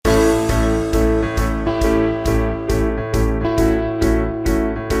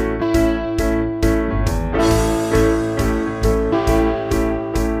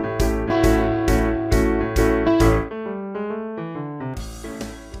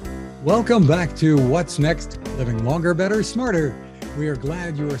Welcome back to What's Next? Living Longer, Better, Smarter. We are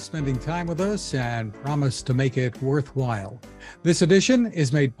glad you are spending time with us and promise to make it worthwhile. This edition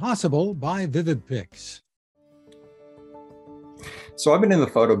is made possible by Vivid Pics. So I've been in the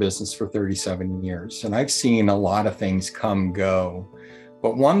photo business for 37 years, and I've seen a lot of things come go.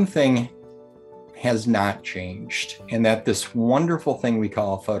 But one thing has not changed, and that this wonderful thing we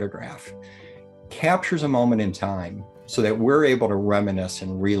call a photograph captures a moment in time so that we're able to reminisce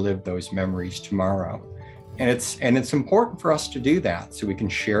and relive those memories tomorrow. And it's important for us to do that so we can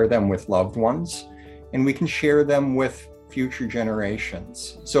share them with loved ones and we can share them with future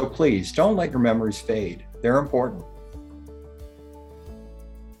generations. So please don't let your memories fade. They're important.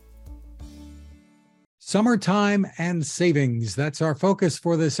 Summertime and savings. That's our focus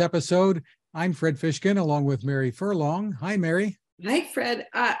for this episode. I'm Fred Fishkin along with Mary Furlong. Hi, Mary. Hi, Fred.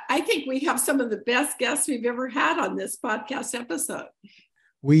 I think we have some of the best guests we've ever had on this podcast episode.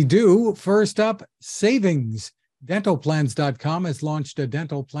 We do. First up, savings. Dentalplans.com has launched a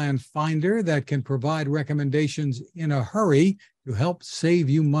dental plan finder that can provide recommendations in a hurry to help save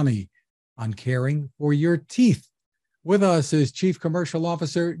you money on caring for your teeth. With us is Chief Commercial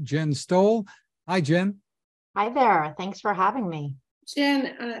Officer Jen Stoll. Hi, Jen. Hi there. Thanks for having me.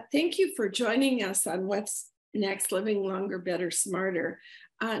 Jen, thank you for joining us on What's Next? Living Longer, Better, Smarter.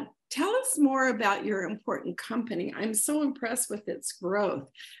 Tell us more about your important company. I'm so impressed with its growth.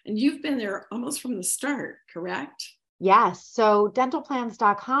 And you've been there almost from the start, correct? Yes. So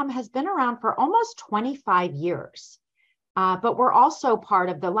dentalplans.com has been around for almost 25 years. But we're also part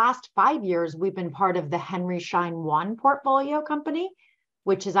of the last 5 years, we've been part of the Henry Schein One portfolio company,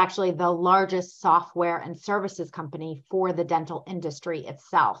 which is actually the largest software and services company for the dental industry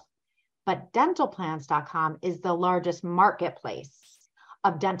itself. But dentalplans.com is the largest marketplace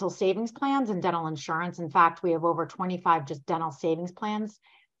of dental savings plans and dental insurance. In fact, we have over 25 just dental savings plans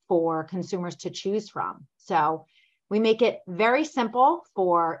for consumers to choose from. So we make it very simple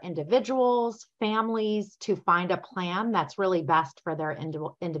for individuals, families to find a plan that's really best for their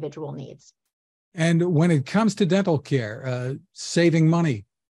individual needs. And when it comes to dental care, saving money,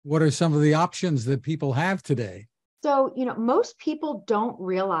 what are some of the options that people have today? So, most people don't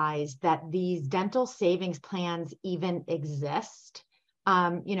realize that these dental savings plans even exist.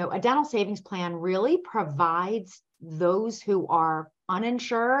 A dental savings plan really provides those who are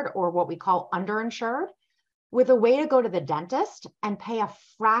uninsured or what we call underinsured with a way to go to the dentist and pay a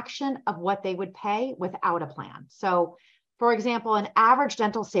fraction of what they would pay without a plan. So, for example, an average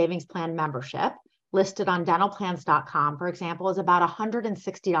dental savings plan membership listed on dentalplans.com, for example, is about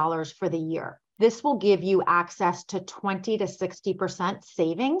 $160 for the year. This will give you access to 20 to 60%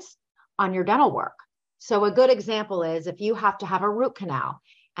 savings on your dental work. So a good example is if you have to have a root canal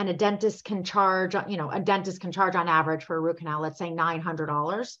and a dentist can charge on average for a root canal, let's say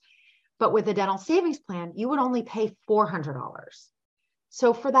 $900. But with a dental savings plan, you would only pay $400.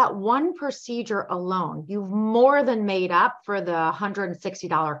 So for that one procedure alone, you've more than made up for the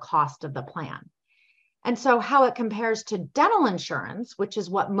 $160 cost of the plan. And so how it compares to dental insurance, which is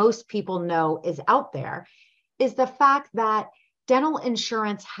what most people know is out there, is the fact that dental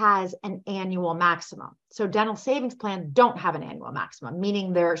insurance has an annual maximum. So dental savings plans don't have an annual maximum,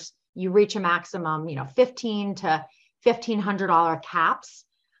 meaning you reach a maximum, $1,500 to $1,500 caps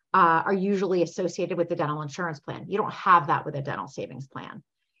are usually associated with the dental insurance plan. You don't have that with a dental savings plan.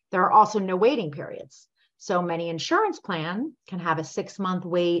 There are also no waiting periods. So many insurance plans can have a 6-month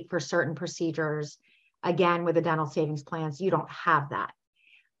wait for certain procedures. Again, with the dental savings plans, you don't have that.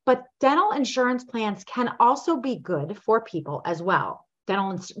 But dental insurance plans can also be good for people as well.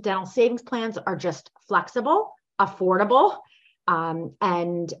 Dental savings plans are just flexible, affordable,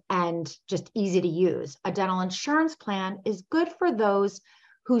 and just easy to use. A dental insurance plan is good for those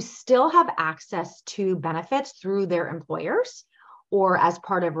who still have access to benefits through their employers or as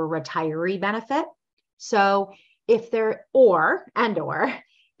part of a retiree benefit. So if the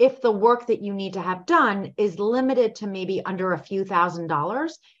work that you need to have done is limited to maybe under a few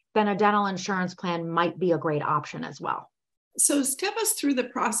 $1,000s, then a dental insurance plan might be a great option as well. So step us through the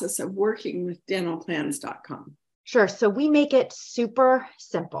process of working with dentalplans.com. Sure. So we make it super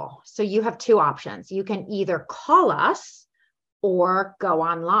simple. So you have two options. You can either call us or go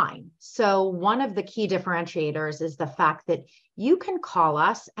online. So one of the key differentiators is the fact that you can call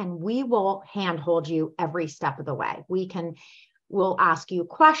us and we will handhold you every step of the way. We'll ask you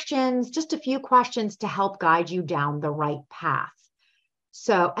questions, just a few questions to help guide you down the right path.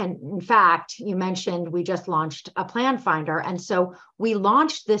 So, and in fact, you mentioned we just launched a plan finder. And so we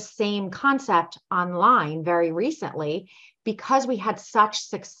launched this same concept online very recently because we had such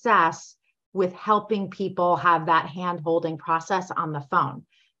success with helping people have that hand-holding process on the phone.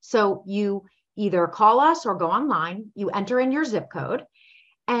 So you either call us or go online, you enter in your zip code,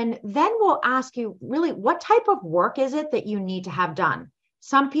 and then we'll ask you really what type of work is it that you need to have done.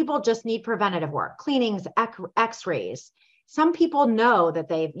 Some people just need preventative work, cleanings, x-rays. Some people know that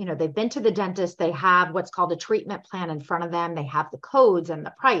they've been to the dentist, they have what's called a treatment plan in front of them, they have the codes and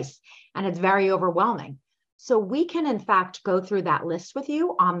the price, and it's very overwhelming. So we can in fact go through that list with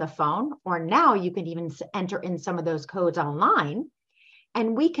you on the phone, or now you can even enter in some of those codes online,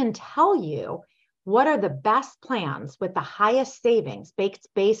 and we can tell you what are the best plans with the highest savings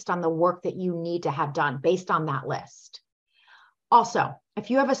based on the work that you need to have done based on that list. Also, if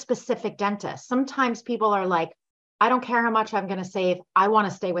you have a specific dentist, sometimes people are like, I don't care how much I'm going to save. I want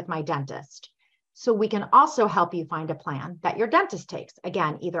to stay with my dentist. So we can also help you find a plan that your dentist takes,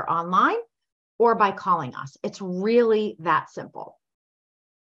 again, either online or by calling us. It's really that simple.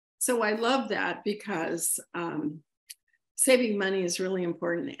 So I love that because saving money is really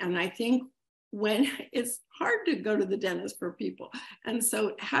important. And I think when it's hard to go to the dentist for people. And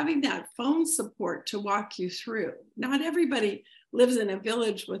so having that phone support to walk you through, not everybody lives in a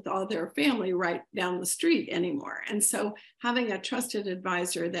village with all their family right down the street anymore. And so having a trusted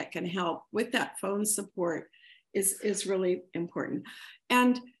advisor that can help with that phone support is really important.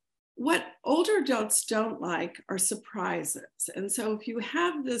 And what older adults don't like are surprises. And so if you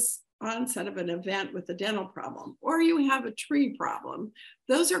have this onset of an event with a dental problem, or you have a tree problem,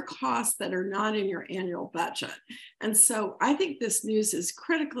 those are costs that are not in your annual budget. And so I think this news is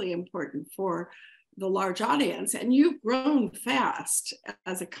critically important for the large audience. And you've grown fast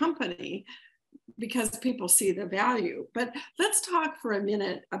as a company because people see the value. But let's talk for a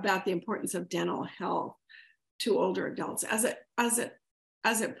minute about the importance of dental health to older adults as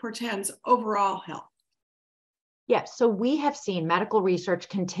it portends overall health. Yes, so we have seen medical research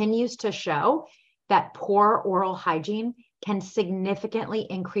continues to show that poor oral hygiene can significantly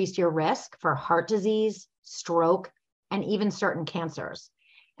increase your risk for heart disease, stroke, and even certain cancers.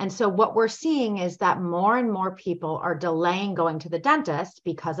 And so what we're seeing is that more and more people are delaying going to the dentist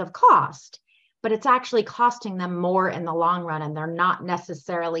because of cost, but it's actually costing them more in the long run, and they're not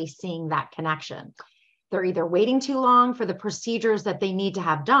necessarily seeing that connection. They're either waiting too long for the procedures that they need to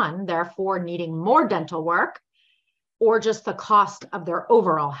have done, therefore needing more dental work, or just the cost of their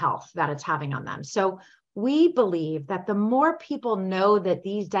overall health that it's having on them. So we believe that the more people know that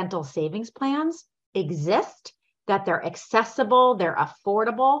these dental savings plans exist, that they're accessible, they're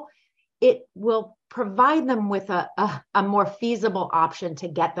affordable, it will provide them with a more feasible option to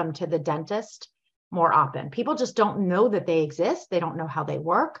get them to the dentist more often. People just don't know that they exist. They don't know how they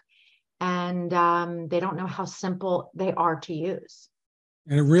work, and they don't know how simple they are to use.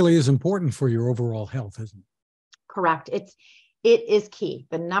 And it really is important for your overall health, isn't it? Correct. It is key.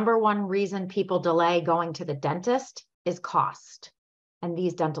 The number one reason people delay going to the dentist is cost. And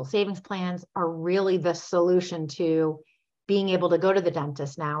these dental savings plans are really the solution to being able to go to the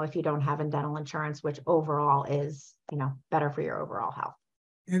dentist now if you don't have dental insurance, which overall is, better for your overall health.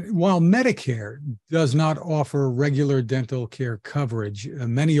 And while Medicare does not offer regular dental care coverage,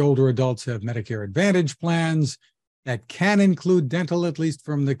 many older adults have Medicare Advantage plans that can include dental, at least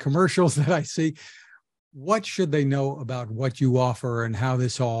from the commercials that I see. What should they know about what you offer and how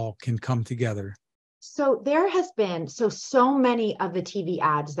this all can come together? So there has been, so many of the TV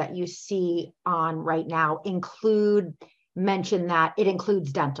ads that you see on right now mention that it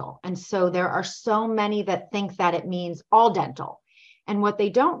includes dental. And so there are so many that think that it means all dental. And what they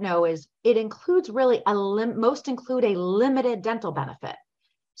don't know is it includes really most include a limited dental benefit.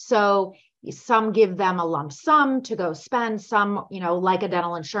 So some give them a lump sum to go spend, some, like a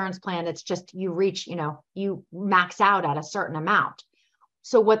dental insurance plan, it's just you reach, you max out at a certain amount.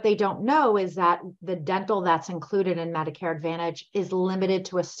 So what they don't know is that the dental that's included in Medicare Advantage is limited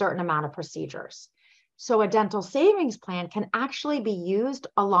to a certain amount of procedures. So a dental savings plan can actually be used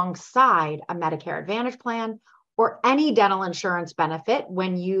alongside a Medicare Advantage plan or any dental insurance benefit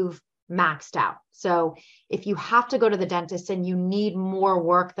when you've maxed out. So if you have to go to the dentist and you need more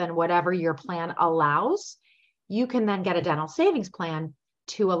work than whatever your plan allows, you can then get a dental savings plan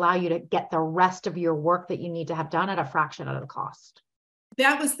to allow you to get the rest of your work that you need to have done at a fraction of the cost.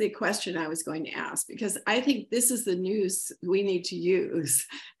 That was the question I was going to ask, because I think this is the news we need to use,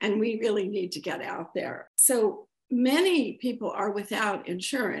 and we really need to get out there. So many people are without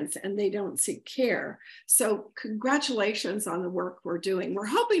insurance and they don't seek care. So congratulations on the work we're doing. We're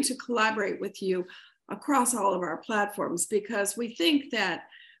hoping to collaborate with you across all of our platforms because we think that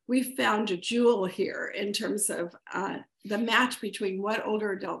we found a jewel here in terms of the match between what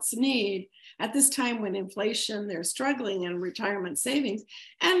older adults need at this time when inflation, they're struggling, and retirement savings.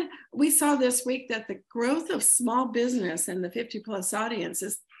 And we saw this week that the growth of small business in the 50 plus audience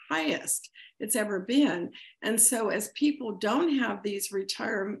is highest it's ever been. And so as people don't have these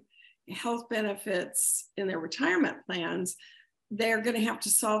retirement health benefits in their retirement plans, they're going to have to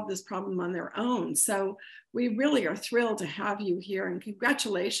solve this problem on their own. So we really are thrilled to have you here, and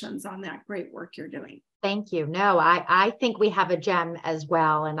congratulations on that great work you're doing. Thank you. No, I think we have a gem as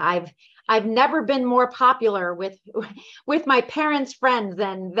well. And I've never been more popular with my parents' friends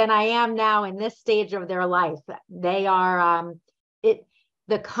than I am now in this stage of their life. They are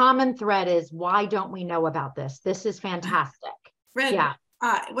the common thread is, why don't we know about this? This is fantastic. Fred, yeah.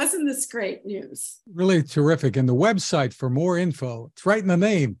 Wasn't this great news? Really terrific. And the website for more info, it's right in the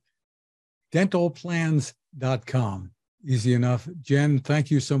name, dentalplans.com. Easy enough. Jen, thank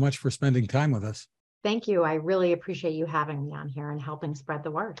you so much for spending time with us. Thank you. I really appreciate you having me on here and helping spread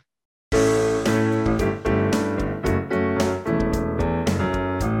the word.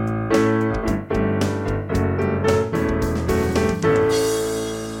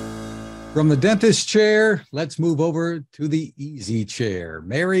 From the dentist chair, let's move over to the easy chair.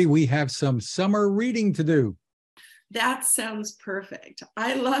 Mary, we have some summer reading to do. That sounds perfect.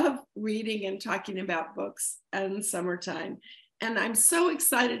 I love reading and talking about books in summertime. And I'm so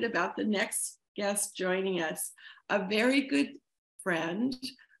excited about the next guest joining us, a very good friend,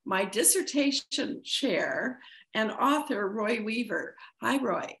 my dissertation chair and author, Roy Weaver. Hi,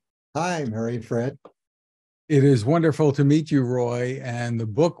 Roy. Hi, Mary, Fred. It is wonderful to meet you, Roy. And the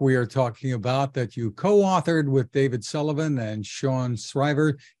book we are talking about that you co-authored with David Sullivan and Sean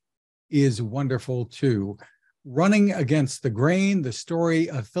Shriver is wonderful too. Running Against the Grain, the story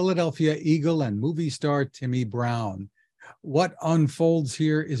of Philadelphia Eagle and movie star Timmy Brown. What unfolds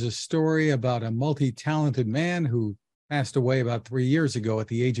here is a story about a multi-talented man who passed away about 3 years ago at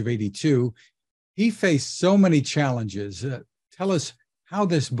the age of 82. He faced so many challenges. Tell us how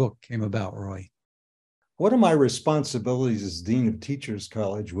this book came about, Roy. One of my responsibilities as Dean of Teachers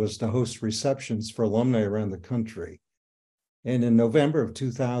College was to host receptions for alumni around the country. And in November of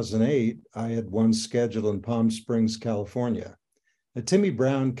 2008, I had one scheduled in Palm Springs, California. Timmy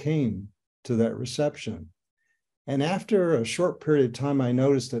Brown came to that reception. And after a short period of time, I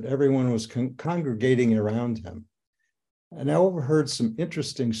noticed that everyone was congregating around him. And I overheard some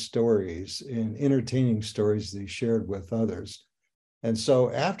interesting stories and entertaining stories that he shared with others. And so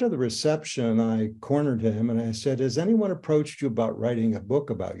after the reception, I cornered him and I said, has anyone approached you about writing a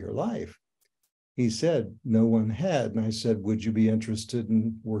book about your life? He said, no one had. And I said, would you be interested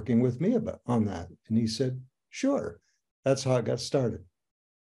in working with me on that? And he said, sure. That's how it got started.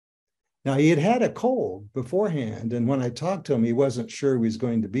 Now, he had had a cold beforehand. And when I talked to him, he wasn't sure he was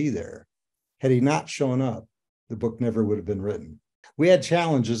going to be there. Had he not shown up, the book never would have been written. We had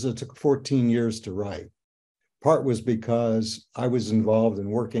challenges that took 14 years to write. Part was because I was involved in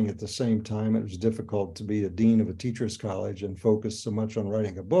working at the same time. It was difficult to be a dean of a teacher's college and focus so much on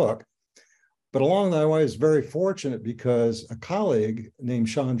writing a book. But along that way, I was very fortunate because a colleague named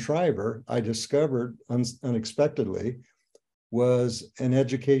Sean Shriver, I discovered unexpectedly, was an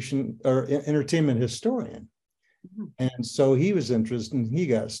education or entertainment historian. Mm-hmm. And so he was interested and he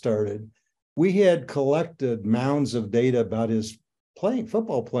got started. We had collected mounds of data about his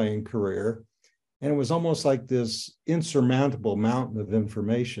football playing career. And it was almost like this insurmountable mountain of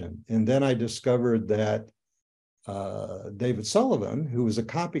information. And then I discovered that David Sullivan, who was a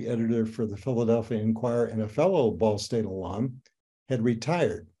copy editor for the Philadelphia Inquirer and a fellow Ball State alum, had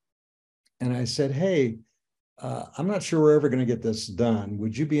retired. And I said, hey, I'm not sure we're ever going to get this done.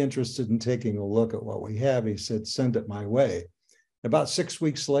 Would you be interested in taking a look at what we have? He said, send it my way. About 6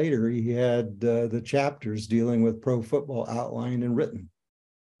 weeks later, he had the chapters dealing with pro football outlined and written.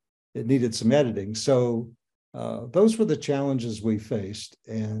 It needed some editing. So those were the challenges we faced.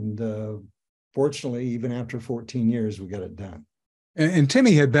 And fortunately, even after 14 years, we got it done. And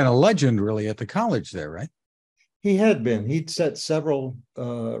Timmy had been a legend really at the college there, right? He had been. He'd set several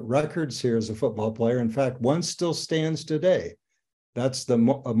records here as a football player. In fact, one still stands today. That's the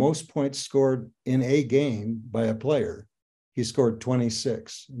most points scored in a game by a player. He scored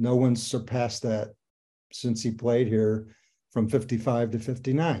 26. No one's surpassed that since he played here from 55 to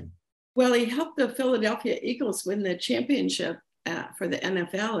 59. Well, he helped the Philadelphia Eagles win the championship for the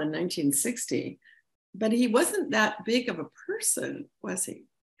NFL in 1960, but he wasn't that big of a person, was he,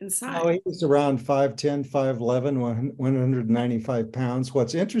 inside? No, he was around 5'10", 5'11", 195 pounds.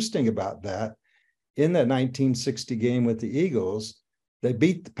 What's interesting about that, in that 1960 game with the Eagles, they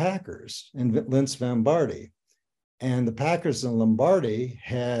beat the Packers and Vince Lombardi. And the Packers and Lombardi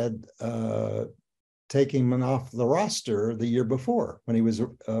had taken him off the roster the year before when he was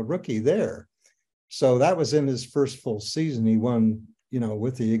a rookie there. So that was in his first full season. He won,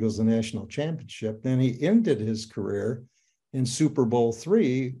 with the Eagles, the national championship. Then he ended his career in Super Bowl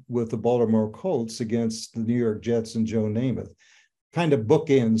III with the Baltimore Colts against the New York Jets and Joe Namath. Kind of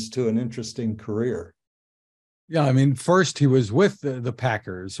bookends to an interesting career. Yeah, I mean, first he was with the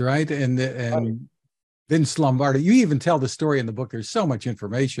Packers, right? And Vince Lombardi. You even tell the story in the book. There's so much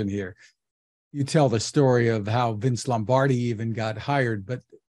information here. You tell the story of how Vince Lombardi even got hired, but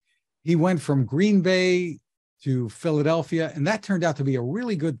he went from Green Bay to Philadelphia, and that turned out to be a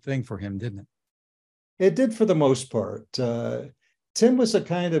really good thing for him, didn't it? It did for the most part. Tim was a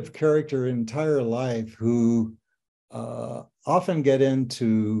kind of character entire life who often get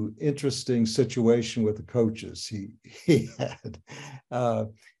into interesting situation with the coaches. He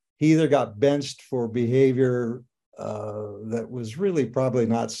either got benched for behavior that was really probably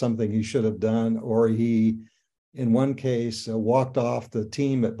not something he should have done, or he, in one case, walked off the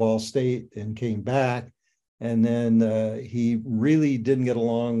team at Ball State and came back. And then he really didn't get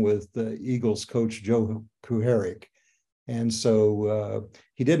along with the Eagles coach, Joe Kuharich. And so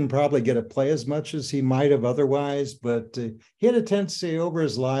he didn't probably get to play as much as he might have otherwise, but he had a tendency over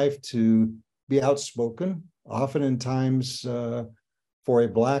his life to be outspoken, often in times for a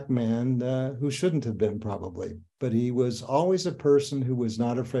Black man who shouldn't have been probably. But he was always a person who was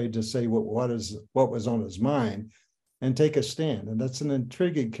not afraid to say what was on his mind and take a stand. And that's an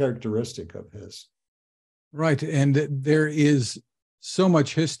intriguing characteristic of his. Right. And there is so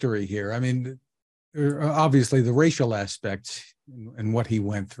much history here. I mean, obviously the racial aspects and what he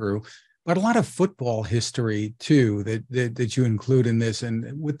went through, but a lot of football history too that you include in this.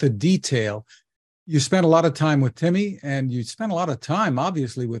 And with the detail, you spent a lot of time with Timmy, and you spent a lot of time,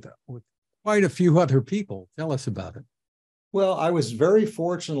 obviously, with quite a few other people. Tell us about it. Well, I was very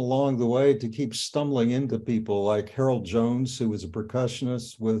fortunate along the way to keep stumbling into people like Harold Jones, who was a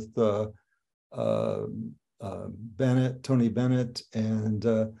percussionist with Tony Bennett,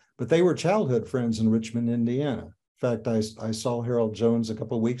 but they were childhood friends in Richmond, Indiana. In fact, I saw Harold Jones a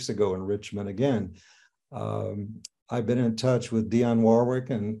couple of weeks ago in Richmond again. I've been in touch with Dionne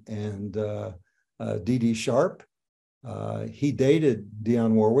Warwick and Dee Dee Sharp. He dated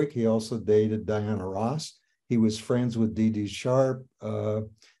Dionne Warwick. He also dated Diana Ross. He was friends with Dee Dee Sharp,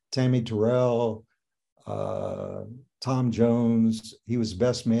 Tammy Terrell, Tom Jones. He was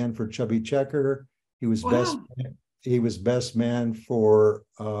best man for Chubby Checker. He was best man for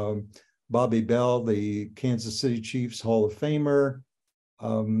Bobby Bell, the Kansas City Chiefs Hall of Famer.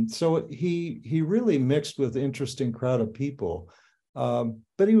 So he really mixed with an interesting crowd of people.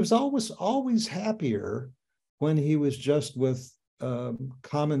 But he was always happier when he was just with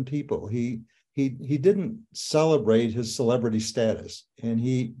common people. He didn't celebrate his celebrity status, and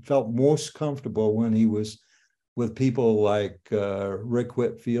he felt most comfortable when he was with people like Rick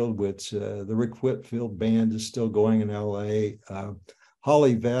Whitfield, which the Rick Whitfield Band is still going in LA.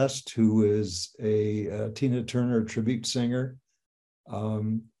 Holly Vest, who is a Tina Turner tribute singer.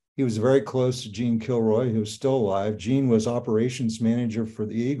 He was very close to Gene Kilroy, who's still alive. Gene was operations manager for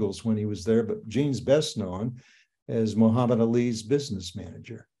the Eagles when he was there, but Gene's best known as Muhammad Ali's business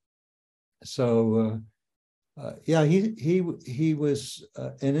manager. So, he was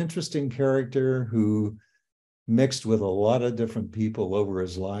an interesting character who mixed with a lot of different people over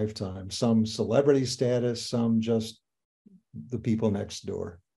his lifetime, some celebrity status, some just the people next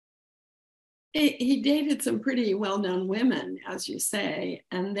door. He dated some pretty well-known women, as you say,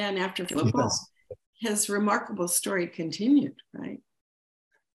 and then after football, his remarkable story continued, right?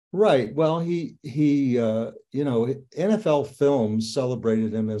 Right. Well, he NFL Films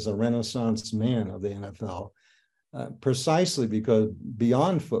celebrated him as a Renaissance man of the NFL, precisely because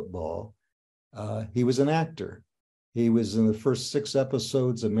beyond football, he was an actor. He was in the first 6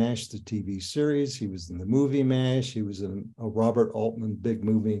 episodes of MASH, the TV series. He was in the movie MASH. He was in a Robert Altman big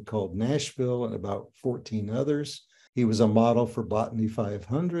movie called Nashville and about 14 others. He was a model for Botany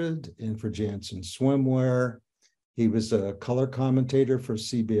 500 and for Janssen Swimwear. He was a color commentator for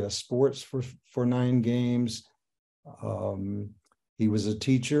CBS Sports for 9 games. He was a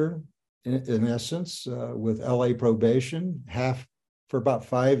teacher, in essence, with LA Probation, for about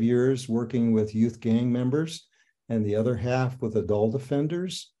 5 years working with youth gang members, and the other half with adult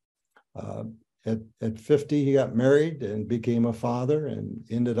offenders. At 50, he got married and became a father, and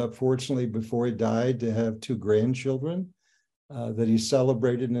ended up, fortunately, before he died, to have 2 grandchildren that he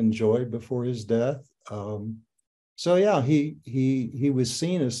celebrated and enjoyed before his death. So yeah, he was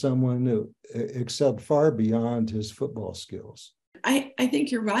seen as someone who excelled far beyond his football skills. I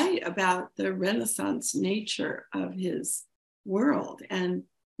think you're right about the Renaissance nature of his world, and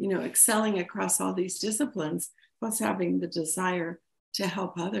excelling across all these disciplines, plus having the desire to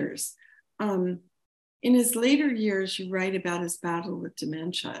help others. In his later years, you write about his battle with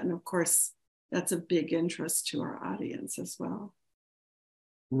dementia, and of course, that's a big interest to our audience as well.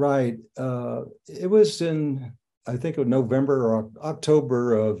 Right. It was in, I think, November or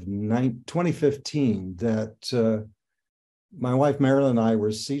October of 2015 that my wife Marilyn and I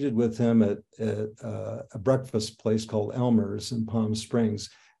were seated with him at a breakfast place called Elmer's in Palm Springs.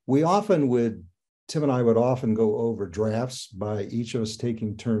 Tim and I would often go over drafts by each of us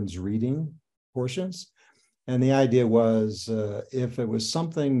taking turns reading portions. And the idea was if it was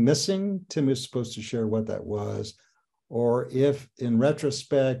something missing, Tim was supposed to share what that was. Or if in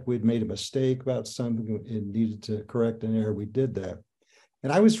retrospect we'd made a mistake about something and needed to correct an error, we did that.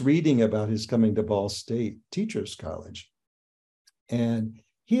 And I was reading about his coming to Ball State Teachers College. And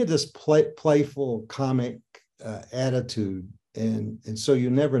he had this playful comic attitude. And so you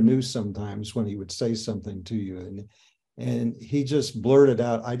never knew sometimes when he would say something to you. And he just blurted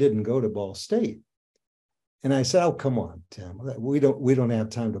out, "I didn't go to Ball State." And I said, "Oh, come on, Tim. We don't have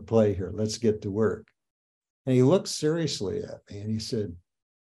time to play here. Let's get to work." And he looked seriously at me and he said,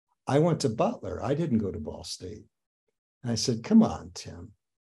 "I went to Butler. I didn't go to Ball State." And I said, "Come on, Tim."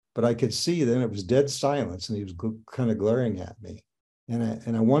 But I could see then it was dead silence and he was kind of glaring at me.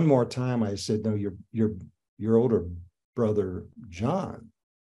 And one more time I said, "No, your older brother, John,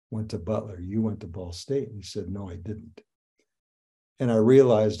 went to Butler. You went to Ball State." And he said, "No, I didn't." And I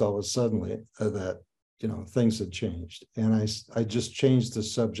realized all of a sudden that things had changed. And I just changed the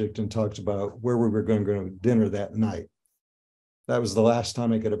subject and talked about where we were going to go to dinner that night. That was the last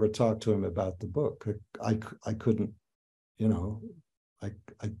time I could ever talk to him about the book. I couldn't, I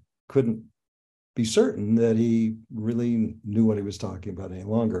couldn't be certain that he really knew what he was talking about any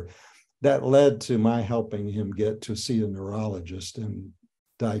longer. That led to my helping him get to see a neurologist and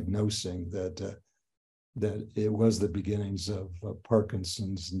diagnosing that it was the beginnings of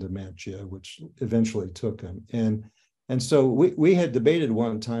Parkinson's and dementia, which eventually took him. And so we had debated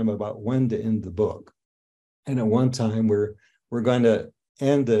one time about when to end the book. And at one time we're going to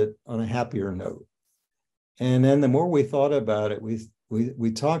end it on a happier note. And then the more we thought about it,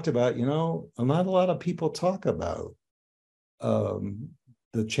 we talked about, not a lot of people talk about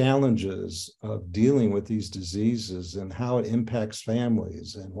the challenges of dealing with these diseases and how it impacts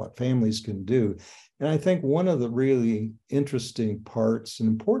families and what families can do. And I think one of the really interesting parts and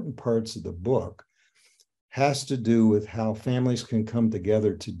important parts of the book has to do with how families can come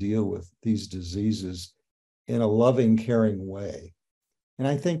together to deal with these diseases in a loving, caring way. And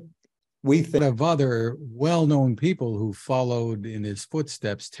I think we think of other well-known people who followed in his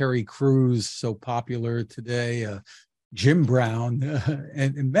footsteps. Terry Crews, so popular today, Jim Brown,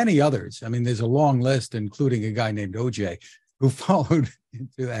 and many others. I mean, there's a long list, including a guy named OJ, who followed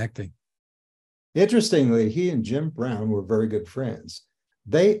into acting. Interestingly, he and Jim Brown were very good friends.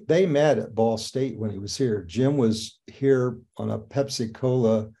 They met at Ball State when he was here. Jim was here on a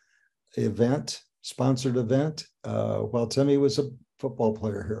Pepsi-Cola event, sponsored event, while Timmy was a football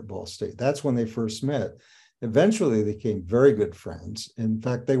player here at Ball State. That's when they first met. Eventually, they became very good friends. In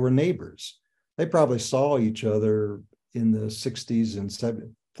fact, they were neighbors. They probably saw each other in the 60s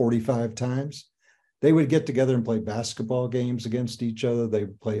and 45 times. They would get together and play basketball games against each other. They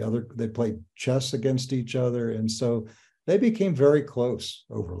played chess against each other. And so they became very close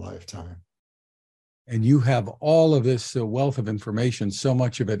over a lifetime. And you have all of this wealth of information, so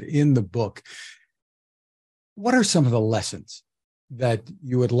much of it in the book. What are some of the lessons that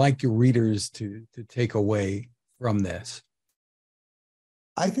you would like your readers to take away from this?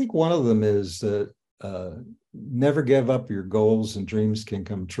 I think one of them is that never give up. Your goals and dreams can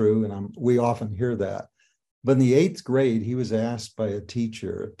come true. And we often hear that. But in the 8th grade, he was asked by a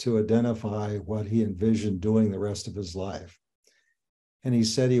teacher to identify what he envisioned doing the rest of his life. And he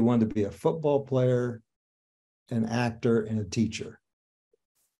said he wanted to be a football player, an actor, and a teacher.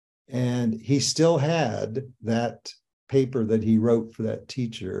 And he still had that paper that he wrote for that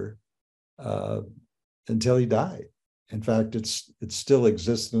teacher until he died. In fact, it still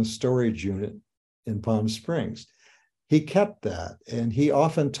exists in a storage unit in Palm Springs. He kept that, and he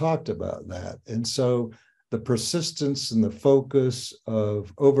often talked about that. And so the persistence and the focus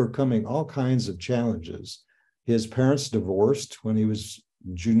of overcoming all kinds of challenges. His parents divorced when he was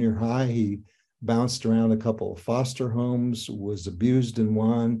junior high. He bounced around a couple of foster homes, was abused in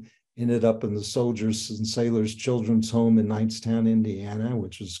one, ended up in the Soldiers and Sailors Children's Home in Knightstown, Indiana,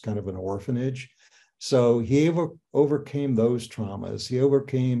 which is kind of an orphanage. So he overcame those traumas. He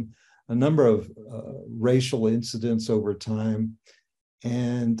overcame a number of racial incidents over time,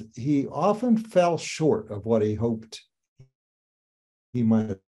 and he often fell short of what he hoped he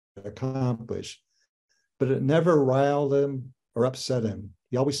might accomplish, but it never riled him or upset him.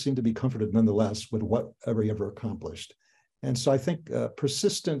 He always seemed to be comforted nonetheless with whatever he ever accomplished. And so I think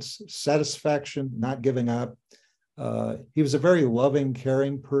persistence, satisfaction, not giving up. He was a very loving,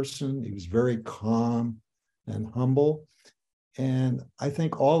 caring person. He was very calm and humble. And I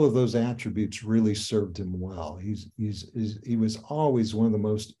think all of those attributes really served him well. He was always one of the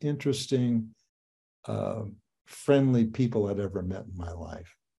most interesting, friendly people I'd ever met in my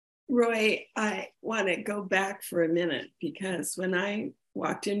life. Roy, I want to go back for a minute, because when I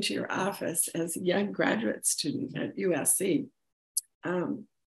walked into your office as a young graduate student at USC,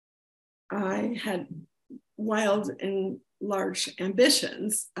 I had wild and large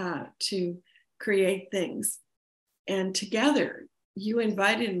ambitions to create things. And together, you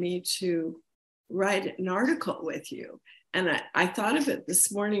invited me to write an article with you. And I thought of it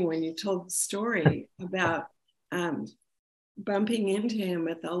this morning when you told the story about bumping into him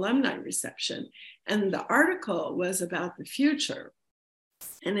at the alumni reception. And the article was about the future.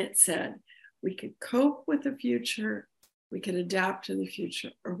 And it said, we could cope with the future, we could adapt to the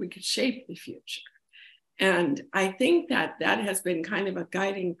future, or we could shape the future. And I think that that has been kind of a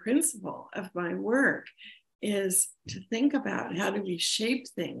guiding principle of my work, is to think about how do we shape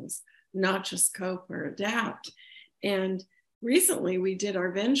things, not just cope or adapt. And recently we did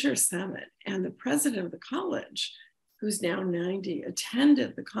our Venture Summit, and the president of the college, who's now 90,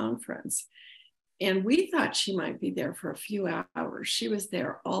 attended the conference. And we thought she might be there for a few hours. She was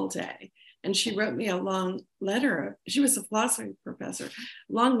there all day. And she wrote me a long letter. She was a philosophy professor,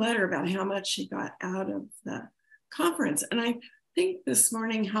 long letter about how much she got out of the conference. And I think this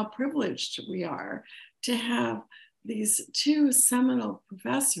morning how privileged we are to have these two seminal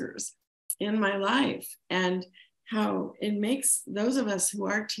professors in my life, and how it makes those of us who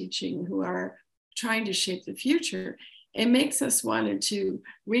are teaching, who are trying to shape the future, it makes us want to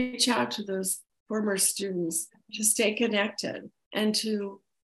reach out to those former students, to stay connected, and to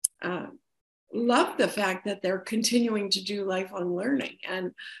love the fact that they're continuing to do lifelong learning.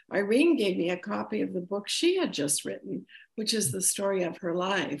 And Irene gave me a copy of the book she had just written, which is the story of her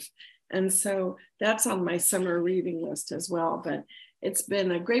life. And so that's on my summer reading list as well. But it's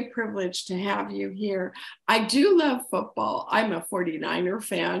been a great privilege to have you here. I do love football. I'm a 49er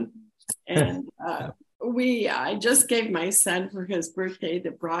fan. And I just gave my son for his birthday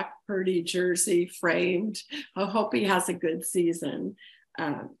the Brock Purdy jersey framed. I hope he has a good season.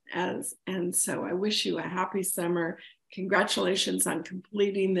 And so I wish you a happy summer. Congratulations on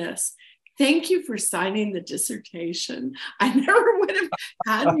completing this. Thank you for signing the dissertation. I never would have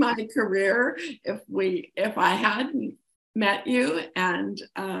had my career if I hadn't met you. And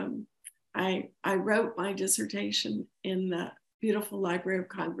I wrote my dissertation in the beautiful Library of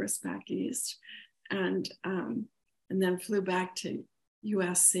Congress back east, and then flew back to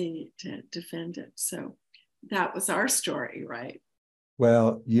USC to defend it. So that was our story, right?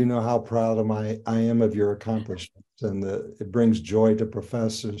 Well, you know how proud I am of your accomplishments, and it brings joy to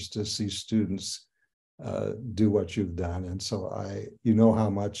professors to see students do what you've done. And so you know how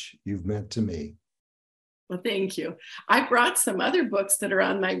much you've meant to me. Well, thank you. I brought some other books that are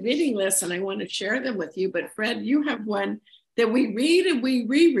on my reading list, and I want to share them with you. But Fred, you have one that we read and we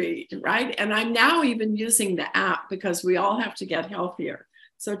reread, right? And I'm now even using the app because we all have to get healthier.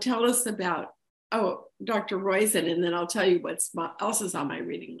 So tell us about Dr. Roizen, and then I'll tell you what else is on my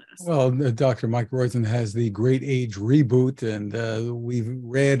reading list. Well, Dr. Mike Roizen has the Great Age Reboot, and we've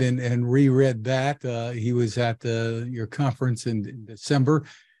read and reread that. He was at your conference in December.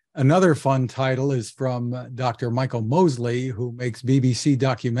 Another fun title is from Dr. Michael Mosley, who makes BBC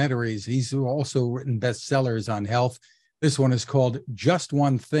documentaries. He's also written bestsellers on health. This one is called Just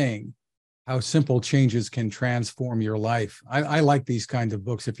One Thing: How Simple Changes Can Transform Your Life. I like these kinds of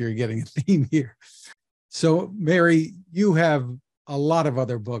books if you're getting a theme here. So, Mary, you have a lot of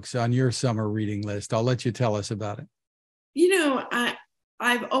other books on your summer reading list. I'll let you tell us about it. You know,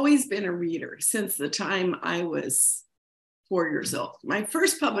 I've always been a reader since the time I was 4 years old. My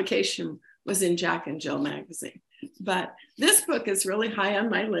first publication was in Jack and Jill magazine, but this book is really high on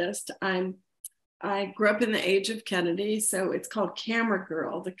my list. I grew up in the age of Kennedy, so it's called Camera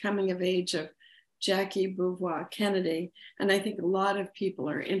Girl: The Coming of Age of Jackie Beauvoir Kennedy. And I think a lot of people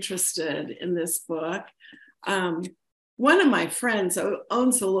are interested in this book. One of my friends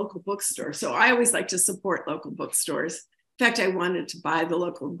owns a local bookstore, so I always like to support local bookstores. In fact, I wanted to buy the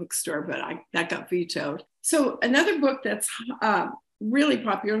local bookstore, but that got vetoed. So another book that's really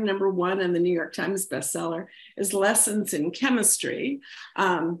popular, number one on the New York Times bestseller, is Lessons in Chemistry.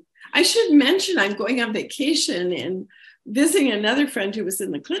 I should mention I'm going on vacation and visiting another friend who was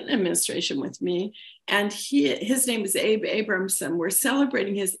in the Clinton administration with me. And his name is Abe Abramson. We're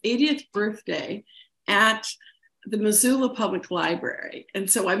celebrating his 80th birthday at the Missoula Public Library. And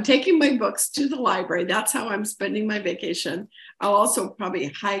so I'm taking my books to the library. That's how I'm spending my vacation. I'll also probably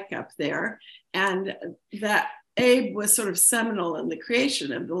hike up there. And that Abe was sort of seminal in the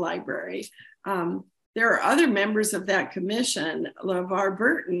creation of the library. There are other members of that commission, LeVar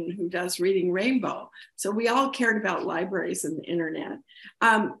Burton, who does Reading Rainbow. So we all cared about libraries and the internet.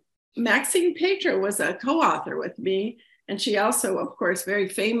 Maxine Pedro was a co-author with me, and she also, of course, very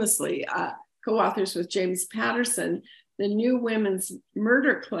famously co-authors with James Patterson, the New Women's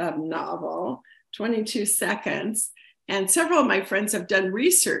Murder Club novel, 22 Seconds. And several of my friends have done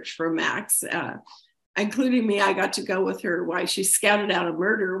research for Max, including me. I got to go with her while she scouted out a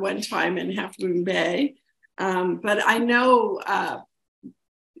murder one time in Half Moon Bay. But I know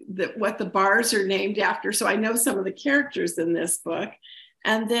what the bars are named after, so I know some of the characters in this book.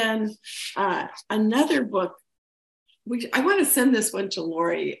 And then another book, I want to send this one to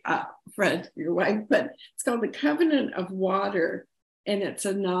Lori, Fred, your wife, but it's called The Covenant of Water, and it's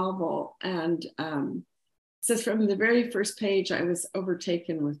a novel. And it says, from the very first page, I was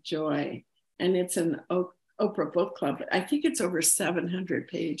overtaken with joy. And it's an Oprah Book Club. I think it's over 700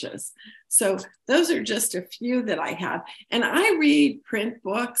 pages. So those are just a few that I have. And I read print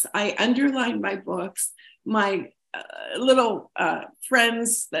books. I underline my books. My little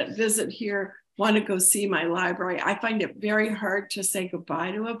friends that visit here want to go see my library. I find it very hard to say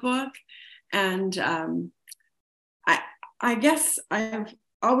goodbye to a book. And I guess I've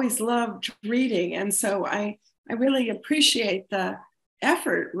always loved reading. And so I really appreciate the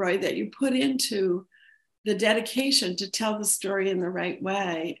effort, Roy, that you put into the dedication to tell the story in the right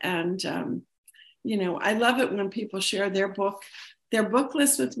way. And, I love it when people share their book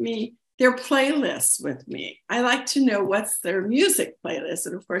list with me, their playlists with me. I like to know what's their music playlist.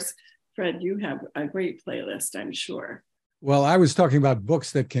 And of course, Fred, you have a great playlist, I'm sure. Well, I was talking about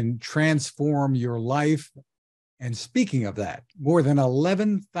books that can transform your life. And speaking of that, more than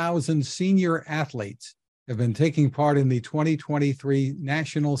 11,000 senior athletes have been taking part in the 2023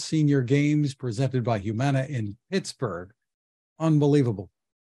 National Senior Games presented by Humana in Pittsburgh. Unbelievable.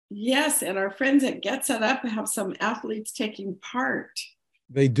 Yes, and our friends at Get Set Up have some athletes taking part.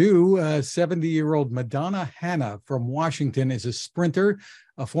 They do. 70-year-old Madonna Hanna from Washington is a sprinter,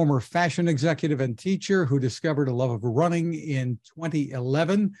 a former fashion executive and teacher who discovered a love of running in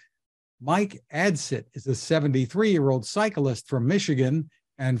 2011. Mike Adsit is a 73-year-old cyclist from Michigan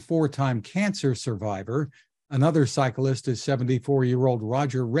and 4-time cancer survivor. Another cyclist is 74-year-old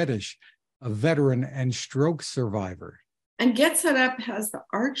Roger Reddish, a veteran and stroke survivor. And Get Set Up has the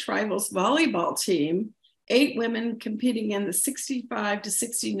arch rivals volleyball team, 8 women competing in the 65 to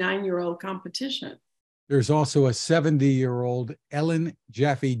 69-year-old competition. There's also a 70-year-old Ellen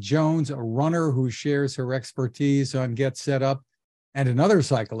Jaffe Jones, a runner who shares her expertise on Get Set Up, and another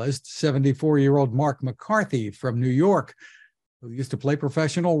cyclist, 74-year-old Mark McCarthy from New York, who used to play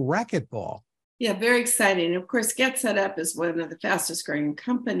professional racquetball. Yeah, very exciting. Of course, Get Set Up is one of the fastest growing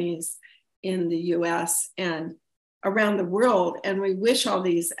companies in the US and around the world. And we wish all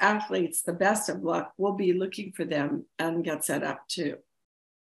these athletes the best of luck. We'll be looking for them and Get Set Up too.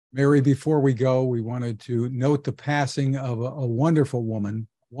 Mary, before we go, we wanted to note the passing of a wonderful woman,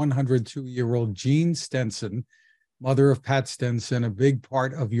 102-year-old Jean Stenson, mother of Pat Stenson, a big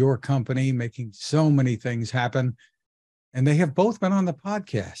part of your company, making so many things happen. And they have both been on the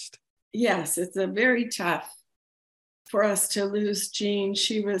podcast. Yes, it's a very tough for us to lose Jean.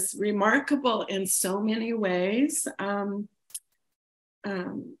 She was remarkable in so many ways. A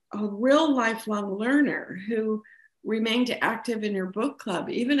real lifelong learner who remained active in her book club,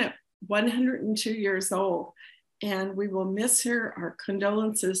 even at 102 years old. And we will miss her. Our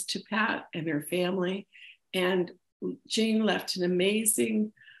condolences to Pat and her family. And Jean left an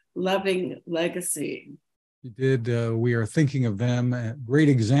amazing, loving legacy. You did. We are thinking of them, great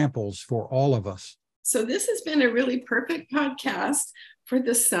examples for all of us. So this has been a really perfect podcast for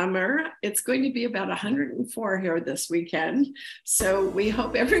the summer. It's going to be about 104 here this weekend. So we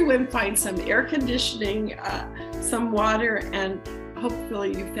hope everyone finds some air conditioning, some water, and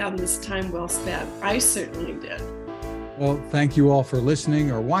hopefully you found this time well spent. I certainly did. Well, thank you all for listening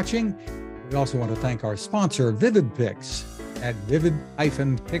or watching. We also want to thank our sponsor, Vivid Picks, at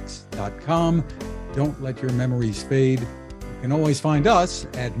vivid-picks.com. Don't let your memories fade. You can always find us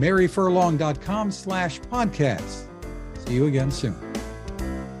at maryfurlong.com/podcast. See you again soon.